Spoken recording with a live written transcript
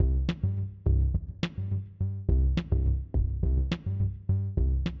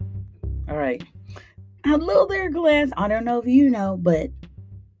All right. Hello there, class. I don't know if you know, but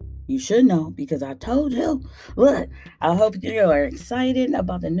you should know because I told you. Look, I hope you are excited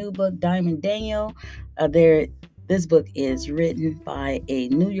about the new book, Diamond Daniel. This book is written by a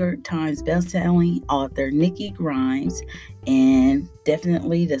New York Times bestselling author, Nikki Grimes, and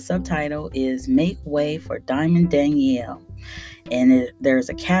definitely the subtitle is "Make Way for Diamond Danielle." And there's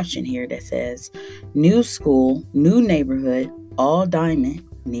a caption here that says, "New school, new neighborhood, all Diamond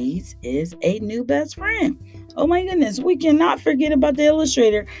needs is a new best friend." Oh my goodness, we cannot forget about the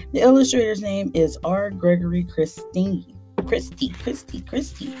illustrator. The illustrator's name is R. Gregory Christie.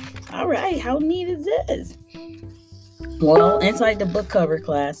 Christie. All right, how neat is this? Well, inside the book cover,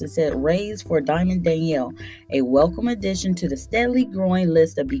 class, it said, "Raised for Diamond Danielle, a welcome addition to the steadily growing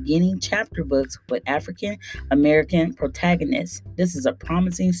list of beginning chapter books with African American protagonists. This is a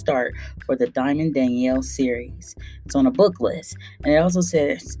promising start for the Diamond Danielle series." It's on a book list. And it also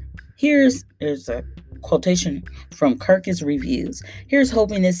says, there's a quotation from Kirkus Reviews. "Here's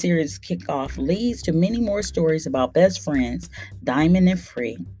hoping this series kickoff leads to many more stories about best friends, Diamond and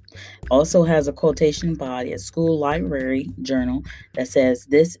Free." Also has a quotation by a school library journal that says,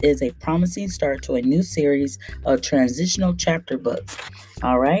 "This is a promising start to a new series of transitional chapter books."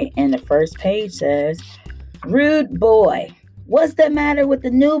 All right, and the first page says, "Rude boy, what's the matter with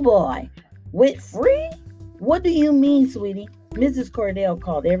the new boy? With Free? What do you mean, sweetie?" Mrs. Cordell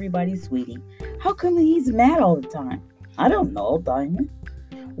called everybody sweetie. "How come he's mad all the time?" "I don't know, Diamond."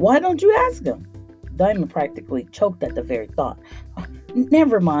 "Why don't you ask him?" Diamond practically choked at the very thought.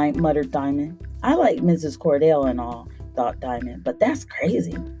 "Never mind," muttered Diamond. "I like Mrs. Cordell and all," thought Diamond, "but that's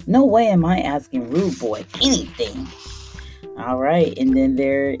crazy. No way am I asking Rude Boy anything." All right, and then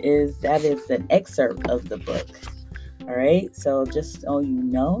that is an excerpt of the book. All right, so just so you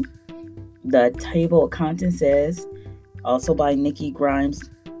know, the table of contents says, also by Nikki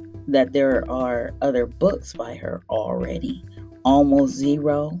Grimes, that there are other books by her already. Almost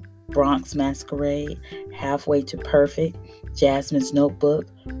Zero, Bronx Masquerade, Halfway to Perfect, Jasmine's Notebook,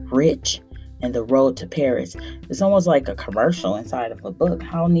 Rich, and The Road to Paris. It's almost like a commercial inside of a book.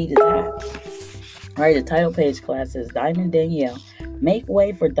 How neat is that? All right, the title page, class, says Diamond Danielle. Make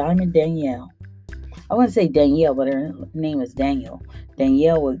way for Diamond Danielle. I want to say Danielle, but her name is Daniel.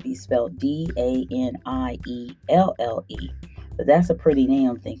 Danielle would be spelled Danielle. But that's a pretty name,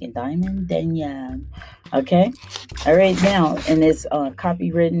 I'm thinking. Diamond Danielle. Okay? All right, now, and it's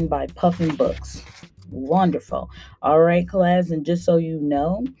copywritten by Puffin Books. Wonderful. All right, class, and just so you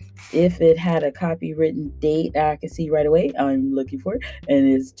know, if it had a copywritten date I can see right away, I'm looking for it, and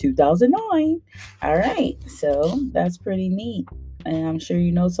it's 2009. All right, so that's pretty neat. And I'm sure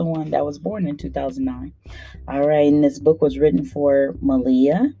you know someone that was born in 2009. All right, and this book was written for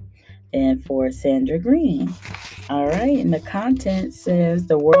Malia and for Sandra Green. All right, and the content says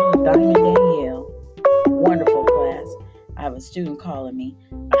The World of Diamond Danielle. Wonderful, class. I have a student calling me.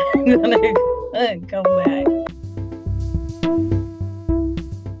 I'm going to come back.